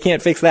 fair. If they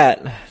can't fix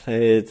that,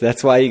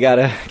 that's why you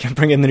gotta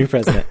bring in the new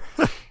president.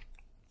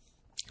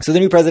 So the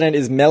new president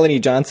is Melanie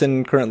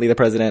Johnson, currently the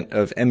president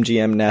of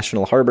MGM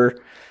National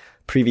Harbor,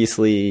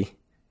 previously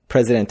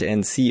president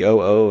and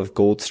COO of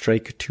Gold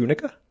Strike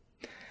Tunica.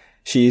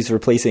 She's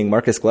replacing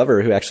Marcus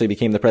Glover, who actually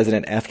became the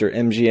president after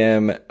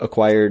MGM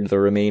acquired the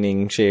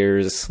remaining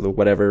shares,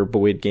 whatever,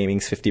 Boyd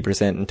Gaming's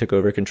 50%, and took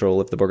over control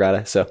of the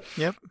Borgata. So,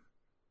 yep.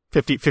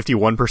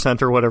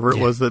 51% or whatever it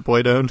was that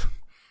Boyd owned.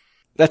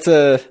 That's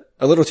a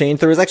little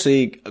change. There was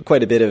actually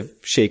quite a bit of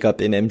shakeup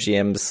in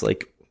MGM's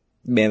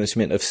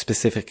management of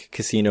specific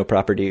casino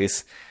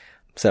properties.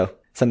 So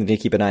something to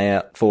keep an eye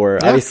out for.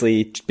 Yeah.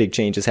 Obviously, big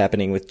changes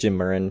happening with Jim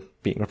Murren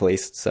being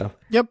replaced. So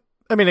yep.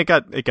 I mean, it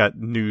got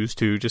news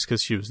too, just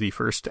because she was the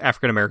first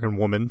African-American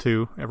woman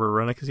to ever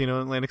run a casino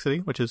in Atlantic City,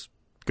 which is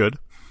good.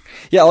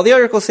 Yeah, all the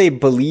articles say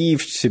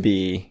believed to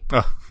be.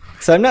 Oh.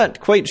 So I'm not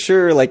quite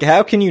sure,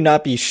 how can you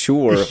not be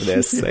sure of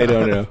this? Yeah. I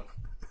don't know.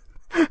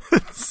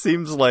 It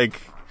seems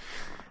like,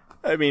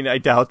 I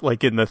doubt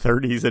in the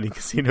 30s any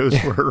casinos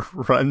were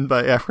run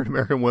by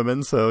African-American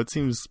women, so it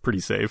seems pretty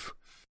safe.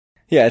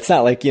 Yeah, it's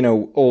not like,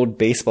 old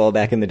baseball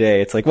back in the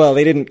day. It's well,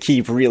 they didn't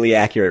keep really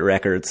accurate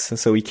records,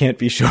 so we can't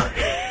be sure.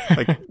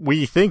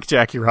 We think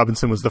Jackie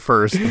Robinson was the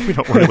first, but we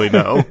don't really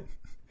know.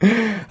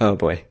 Oh,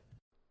 boy.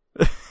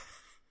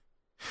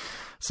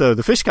 So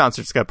the Fish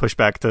concerts got pushed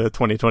back to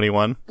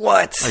 2021.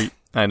 What?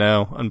 I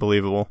know.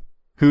 Unbelievable.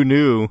 Who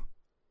knew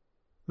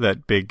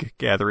that big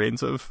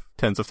gatherings of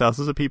tens of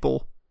thousands of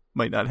people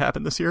might not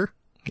happen this year?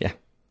 Yeah.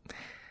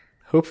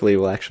 Hopefully it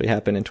will actually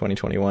happen in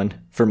 2021.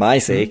 For my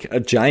sake, a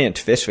giant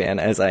Fish fan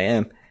as I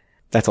am.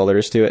 That's all there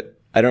is to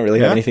it. I don't really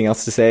have anything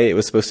else to say. It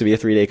was supposed to be a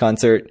 3-day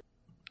concert.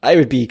 I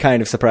would be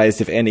kind of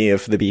surprised if any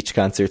of the beach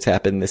concerts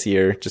happen this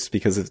year, just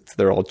because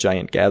they're all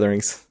giant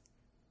gatherings.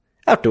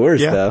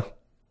 Outdoors, though.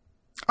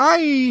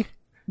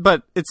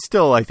 But it's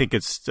still, I think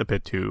it's a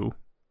bit too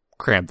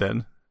cramped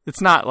in.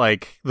 It's not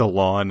like the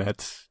lawn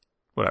at,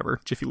 whatever,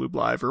 Jiffy Lube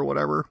Live or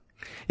whatever.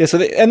 Yeah,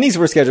 so and these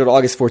were scheduled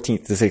August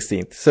 14th to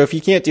 16th. So if you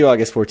can't do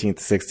August 14th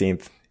to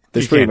 16th,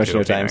 there's pretty much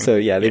no time. So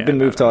yeah, they've been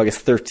moved to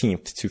August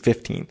 13th to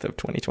 15th of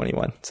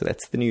 2021. So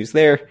that's the news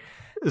there.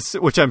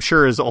 Which I'm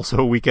sure is also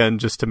a weekend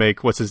just to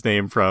make what's his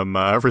name from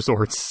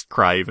Resorts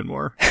cry even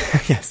more.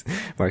 Yes,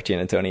 Mark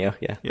Gianantonio,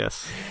 yeah.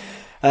 Yes.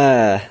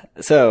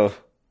 So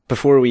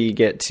before we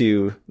get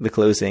to the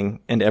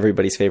closing and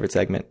everybody's favorite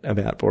segment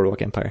about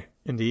Boardwalk Empire.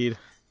 Indeed.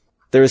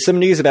 There was some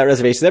news about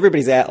reservations.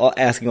 Everybody's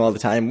asking all the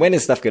time, when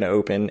is stuff going to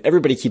open?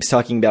 Everybody keeps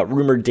talking about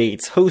rumored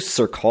dates.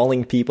 Hosts are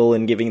calling people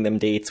and giving them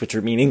dates, which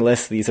are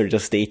meaningless. These are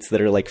just dates that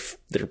are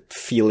they're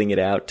feeling it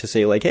out to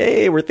say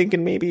hey, we're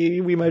thinking maybe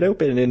we might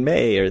open in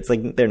May, or it's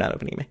they're not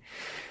opening in May.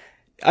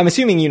 I'm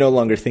assuming you no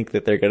longer think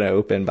that they're going to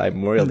open by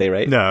Memorial Day,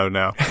 right?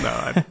 No.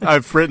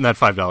 I've written that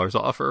 $5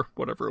 off or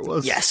whatever it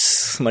was.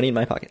 Yes, money in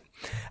my pocket.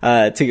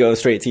 To go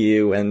straight to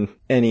you and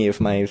any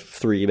of my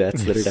 3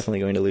 bets that are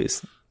definitely going to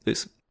lose.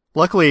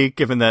 Luckily,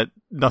 given that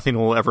nothing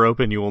will ever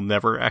open, you will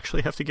never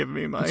actually have to give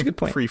me my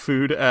free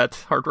food at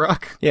Hard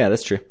Rock. Yeah,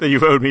 that's true. That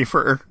you've owed me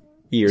for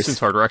years since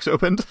Hard Rock's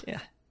opened.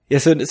 Yeah.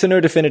 So no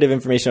definitive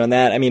information on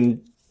that.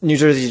 New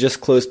Jersey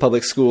just closed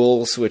public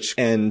schools, which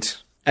end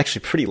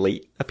actually pretty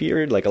late up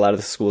here. A lot of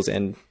the schools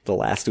end the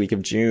last week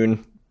of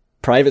June.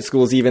 Private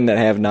schools even that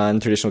have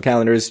non-traditional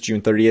calendars,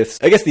 June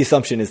 30th. I guess the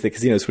assumption is that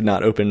casinos would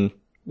not open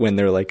when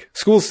they're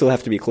schools still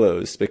have to be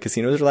closed, but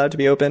casinos are allowed to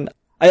be open.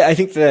 I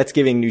think that's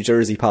giving New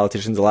Jersey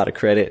politicians a lot of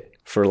credit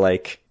for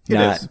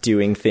not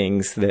doing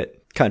things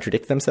that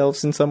contradict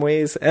themselves in some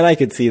ways. And I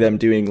could see them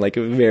doing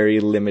very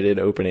limited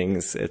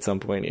openings at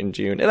some point in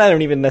June. And I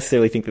don't even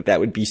necessarily think that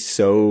would be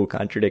so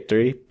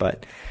contradictory,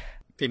 but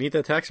they need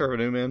that tax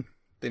revenue, man.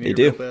 They need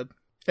it real bad.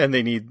 And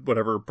they need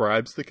whatever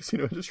bribes the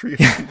casino industry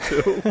has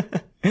too.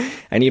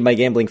 I need my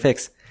gambling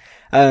fix.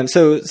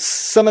 So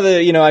some of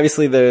the,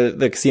 obviously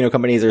the casino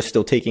companies are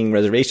still taking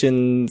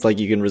reservations.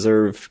 You can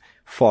reserve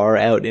far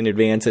out in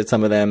advance at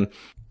some of them.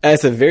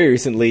 As of very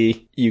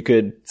recently, you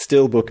could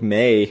still book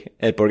May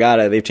at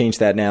Borgata. They've changed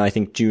that now. I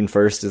think June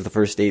 1st is the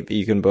first date that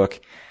you can book.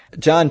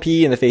 John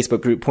P. in the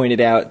Facebook group pointed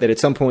out that at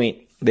some point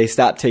they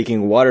stopped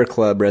taking water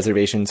club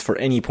reservations for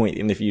any point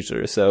in the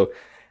future. So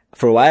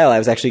for a while I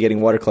was actually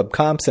getting water club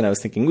comps and I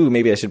was thinking,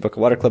 maybe I should book a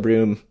water club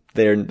room.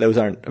 Those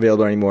aren't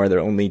available anymore. They're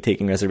only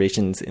taking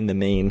reservations in the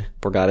main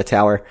Borgata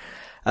Tower.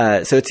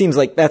 So it seems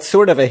like that's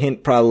sort of a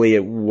hint probably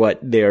at what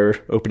their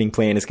opening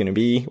plan is going to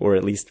be, or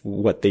at least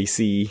what they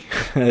see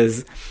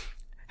as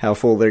how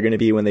full they're going to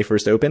be when they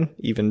first open,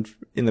 even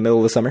in the middle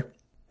of the summer.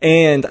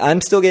 And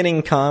I'm still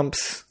getting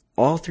comps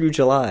all through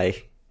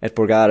July at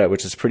Borgata,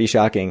 which is pretty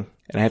shocking.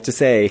 And I have to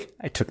say,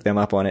 I took them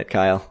up on it,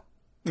 Kyle.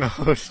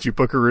 Oh, did you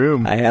book a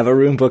room? I have a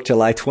room booked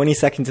July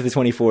 22nd to the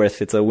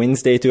 24th. It's a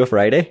Wednesday to a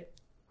Friday.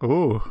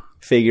 Ooh.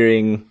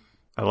 Figuring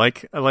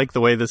I like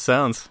the way this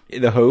sounds.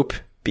 The hope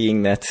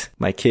being that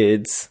my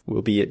kids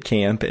will be at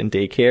camp and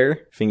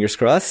daycare. Fingers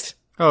crossed.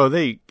 Oh,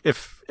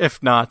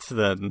 if not,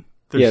 then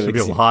there's going to be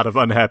a lot of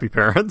unhappy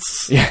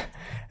parents. Yeah.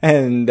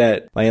 And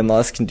that my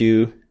in-laws can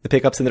do the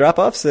pickups and the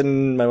drop-offs,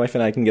 and my wife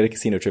and I can get a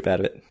casino trip out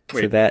of it.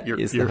 Wait, so that you're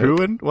is the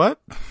who and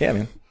what? Yeah,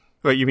 man.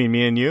 Wait, you mean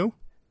me and you?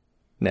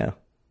 No.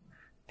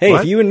 Hey,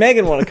 what? If you and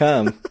Megan want to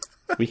come,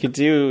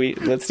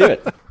 let's do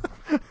it.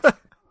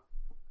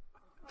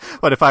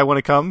 What, if I want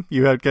to come,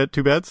 you get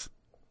 2 beds?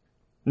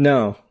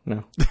 No.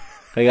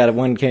 I got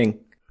one king.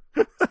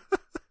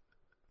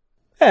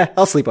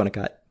 I'll sleep on a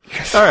cot.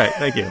 All right,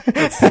 thank you.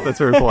 That's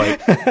very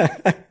polite.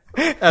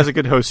 As a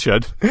good host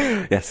should.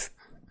 Yes.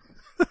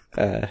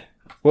 What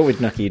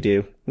would Nucky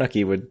do?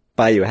 Nucky would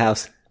buy you a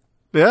house.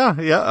 Yeah.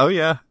 Oh,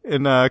 yeah.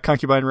 In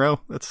Concubine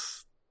Row.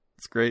 That's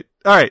great.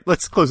 All right,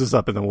 let's close this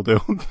up and then we'll do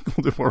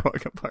more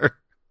Rock Empire.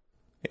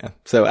 Yeah.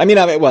 So, I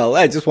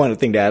just wanted a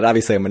thing to add.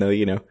 Obviously, I'm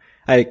going to,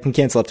 I can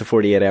cancel up to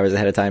 48 hours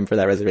ahead of time for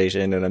that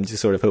reservation, and I'm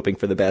just sort of hoping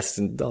for the best,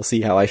 and I'll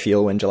see how I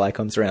feel when July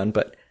comes around.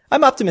 But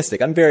I'm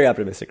optimistic. I'm very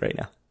optimistic right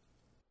now.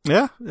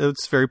 Yeah,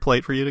 it's very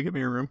polite for you to get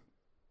me a room.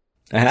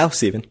 A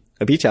house, even.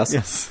 A beach house.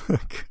 Yes.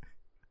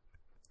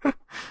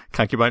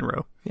 Concubine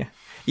Row. Yeah.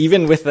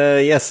 Even with,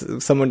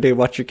 someone to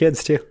watch your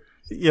kids, too.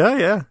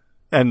 Yeah.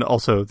 And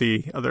also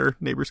the other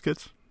neighbors'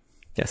 kids.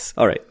 Yes.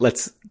 All right.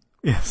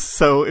 Yes.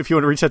 So if you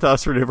want to reach out to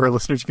us or any of our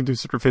listeners, you can do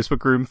so through Facebook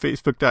group,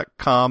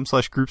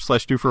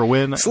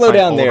 facebook.com/group/DoForAWin. Slow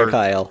down there,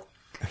 Kyle.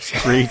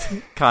 Great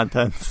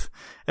content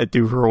at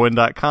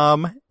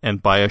DoForAWin.com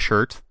and buy a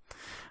shirt.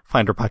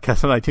 Find our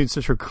podcast on iTunes,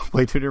 Stitcher,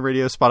 Play, TuneIn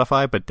Radio,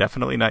 Spotify, but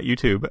definitely not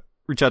YouTube.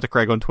 Reach out to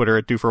Craig on Twitter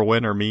at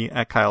DoForAWin or me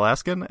at Kyle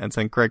Askin and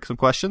send Craig some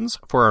questions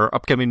for our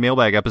upcoming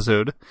mailbag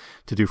episode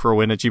to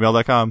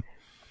DoForAWin@gmail.com.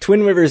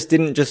 Twin Rivers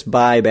didn't just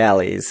buy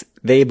Bally's.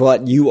 They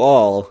bought you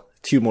all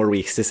 2 more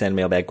weeks to send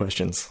mailbag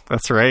questions.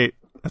 That's right.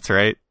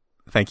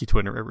 Thank you,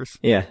 Twin Rivers.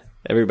 Yeah.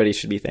 Everybody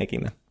should be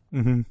thanking them.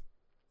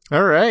 Mm-hmm.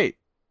 All right.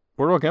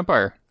 Boardwalk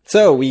Empire.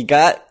 So we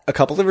got a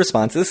couple of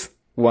responses.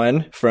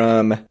 One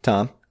from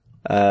Tom.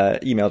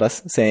 Emailed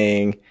us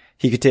saying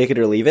he could take it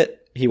or leave it.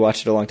 He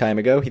watched it a long time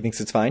ago. He thinks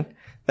it's fine.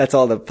 That's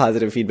all the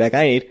positive feedback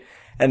I need.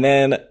 And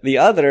then the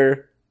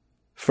other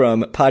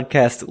from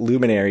Podcast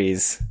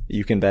Luminaries,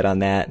 you can bet on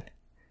that,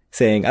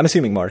 saying, I'm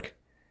assuming Mark,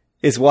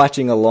 is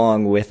watching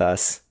along with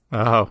us.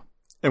 Oh,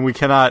 and we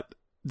cannot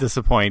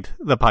disappoint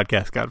the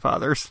podcast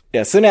godfathers.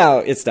 Yeah, so now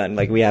it's done.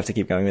 We have to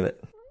keep going with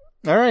it.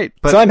 All right,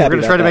 but so I'm we're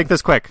going to try to that. Make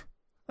this quick.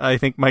 I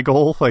think my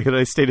goal, like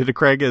I stated to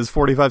Craig, is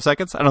 45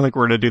 seconds. I don't think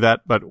we're going to do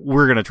that, but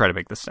we're going to try to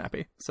make this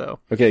snappy. So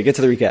okay, get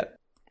to the recap.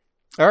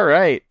 All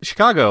right.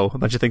 Chicago, a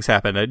bunch of things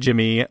happened.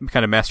 Jimmy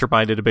kind of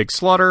masterminded a big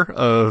slaughter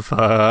of,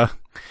 I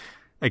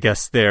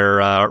guess, their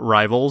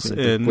rivals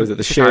in Was it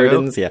the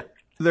Chicago. Sheridans? Yeah.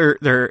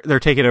 They're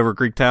taking over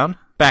Greektown.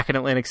 Back in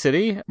Atlantic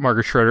City,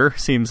 Margaret Schroeder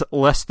seems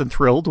less than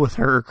thrilled with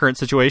her current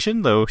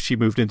situation, though she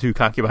moved into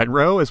Concubine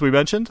Row, as we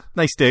mentioned.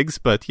 Nice digs,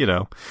 but,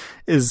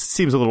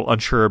 seems a little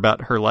unsure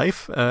about her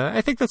life.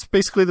 I think that's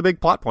basically the big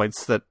plot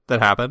points that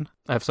happen.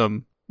 I have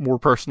some more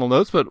personal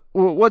notes, but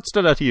what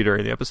stood out to you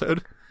during the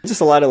episode? Just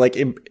a lot of,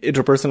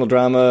 interpersonal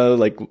drama,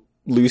 like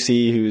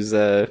Lucy, who's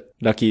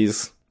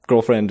Nucky's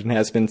girlfriend and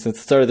has been since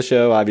the start of the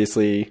show,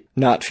 obviously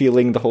not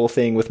feeling the whole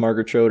thing with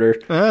Margaret Schroeder.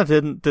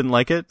 Didn't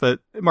like it, but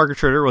Margaret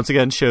Schroeder once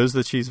again shows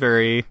that she's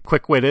very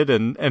quick-witted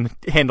and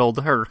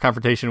handled her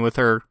confrontation with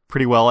her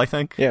pretty well, I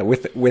think. Yeah,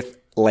 with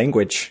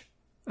language.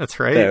 That's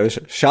right. Yeah, it was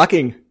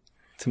shocking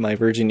to my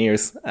virgin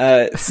ears.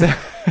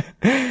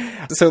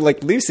 So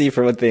Lucy,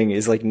 for one thing,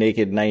 is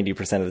naked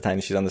 90% of the time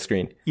she's on the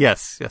screen.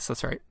 Yes,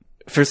 that's right.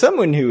 For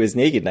someone who is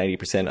naked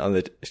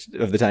 90%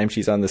 of the time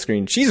she's on the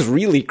screen, she's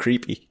really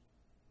creepy.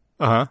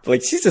 Uh-huh.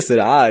 She's just an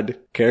odd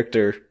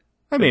character.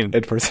 I mean,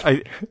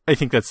 I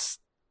think that's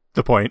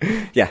the point.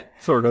 Yeah.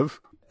 Sort of.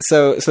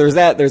 So there's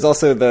that. There's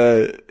also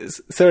the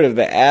sort of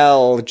the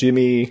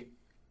Al-Jimmy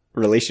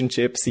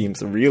relationship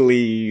seems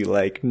really,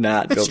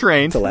 not it's built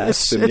strained. to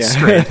last. It's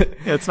strained.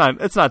 It's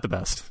not the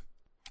best.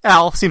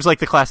 Al seems like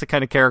the classic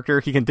kind of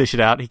character. He can dish it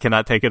out. He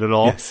cannot take it at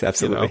all. Yes,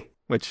 absolutely.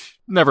 Which,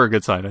 never a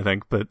good sign, I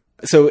think, but...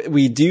 So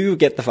we do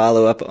get the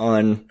follow-up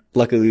on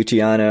Luca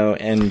Luciano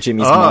and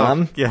Jimmy's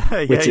mom. Yeah,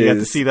 you got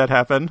to see that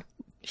happen.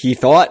 He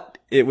thought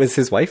it was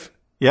his wife.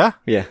 Yeah?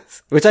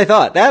 Yes. Which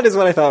that is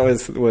what I thought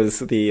was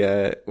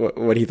the,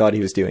 what he thought he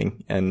was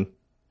doing.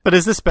 But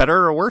is this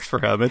better or worse for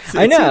him? It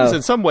I know. Seems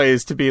in some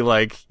ways to be,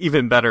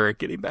 even better at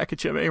getting back at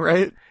Jimmy,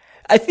 right?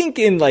 I think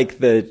in,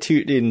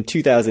 in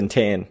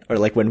 2010, or,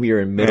 when we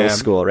were in middle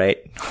school, right?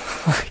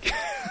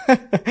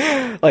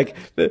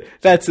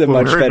 That's a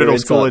much better middle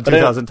school in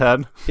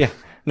 2010. Yeah.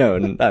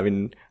 No, I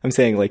mean, I'm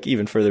saying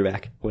even further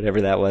back,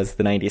 whatever that was,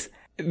 the 90s.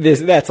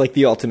 That's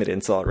the ultimate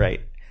insult,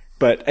 right?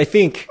 But I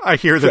think... I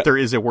hear that there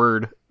is a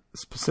word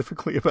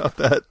specifically about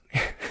that,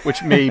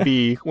 which may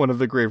be one of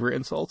the graver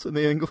insults in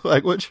the English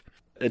language.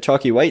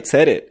 Chalky White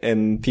said it,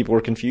 and people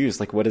were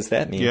confused. What does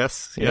that mean?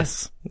 Yes.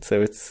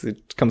 So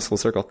it comes full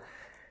circle.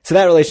 So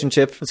that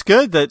relationship... It's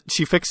good that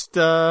she fixed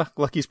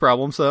Lucky's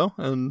problems, though,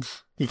 and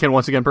he can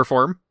once again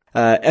perform.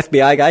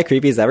 FBI guy,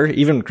 creepy as ever,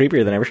 even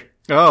creepier than ever.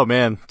 Oh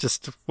man,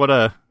 just what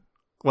a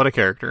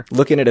character.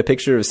 Looking at a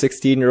picture of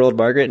 16-year-old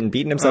Margaret and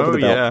beating himself with a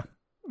belt. Yeah,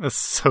 that's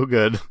so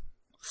good,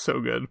 so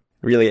good.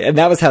 Really, and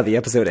that was how the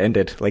episode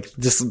ended. Like,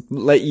 just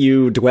let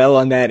you dwell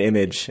on that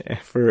image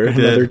for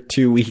another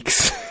 2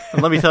 weeks.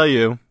 And let me tell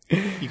you,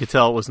 you could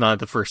tell it was not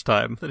the first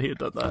time that he had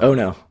done that. Oh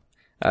no.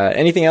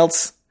 Anything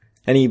else?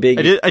 Any big?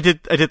 I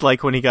did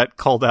like when he got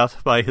called out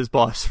by his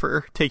boss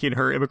for taking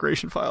her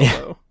immigration file,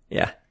 though.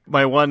 Yeah.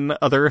 My one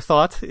other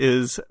thought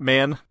is,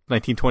 man,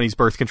 1920s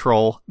birth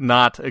control,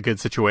 not a good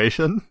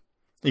situation.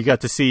 You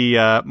got to see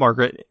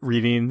Margaret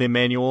reading the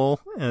manual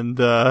and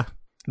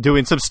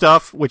doing some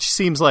stuff, which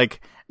seems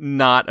like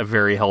not a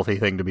very healthy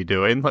thing to be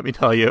doing, let me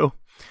tell you.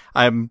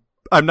 I'm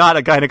not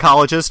a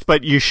gynecologist,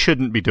 but you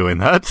shouldn't be doing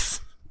that.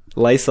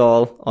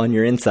 Lysol on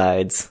your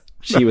insides.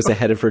 She was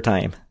ahead of her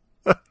time.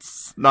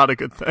 That's not a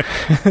good thing.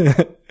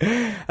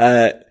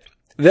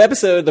 The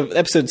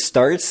episode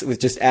starts with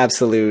just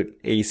absolute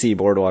AC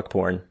boardwalk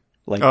porn.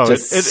 Like,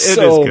 just it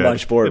so is good.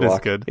 much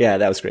boardwalk. It is good. Yeah,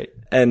 that was great.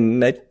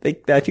 And I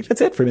think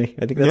that's it for me.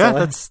 I think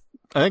that's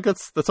all I think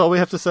that's all we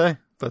have to say.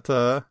 But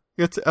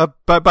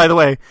by the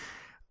way,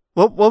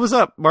 what was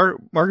up?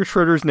 Margaret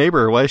Schroeder's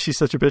neighbor. Why is she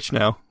such a bitch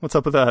now? What's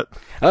up with that?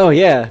 Oh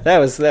yeah, that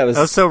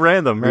was so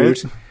random, right?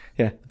 Rude.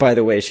 Yeah. By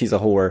the way, she's a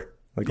whore.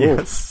 Like,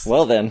 yes.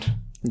 Well then,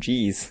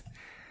 jeez.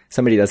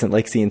 Somebody doesn't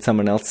like seeing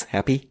someone else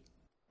happy.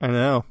 I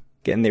know.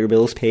 Getting their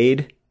bills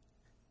paid.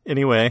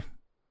 Anyway,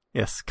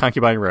 yes,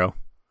 Concubine Row.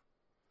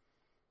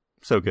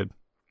 So good.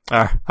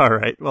 All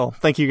right. Well,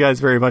 thank you guys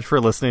very much for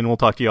listening. We'll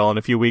talk to you all in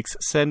a few weeks.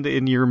 Send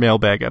in your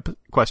mailbag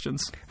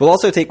questions. We'll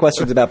also take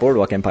questions about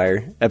Boardwalk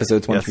Empire,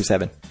 episodes 1 through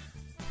 7.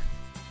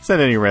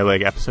 Send in your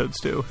mailbag episodes,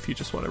 too, if you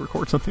just want to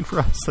record something for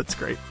us. That's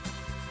great.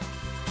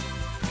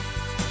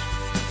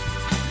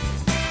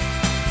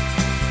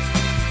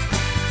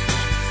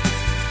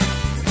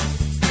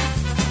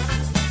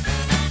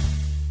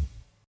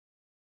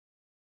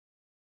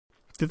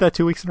 Did that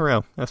 2 weeks in a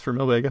row. Ask for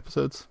mailbag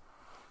episodes.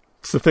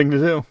 It's the thing to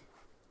do.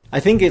 I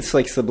think it's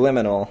like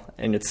subliminal,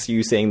 and it's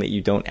you saying that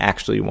you don't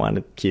actually want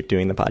to keep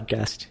doing the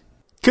podcast.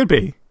 Could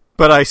be,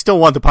 but I still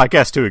want the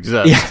podcast to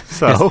exist. Yeah.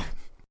 So yes.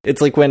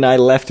 It's like when I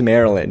left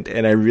Maryland,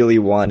 and I really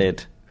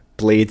wanted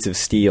Blades of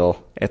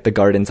Steel at the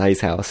Gardens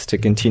Ice House to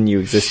continue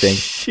existing.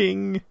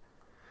 Shing.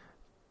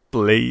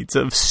 Blades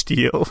of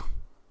Steel.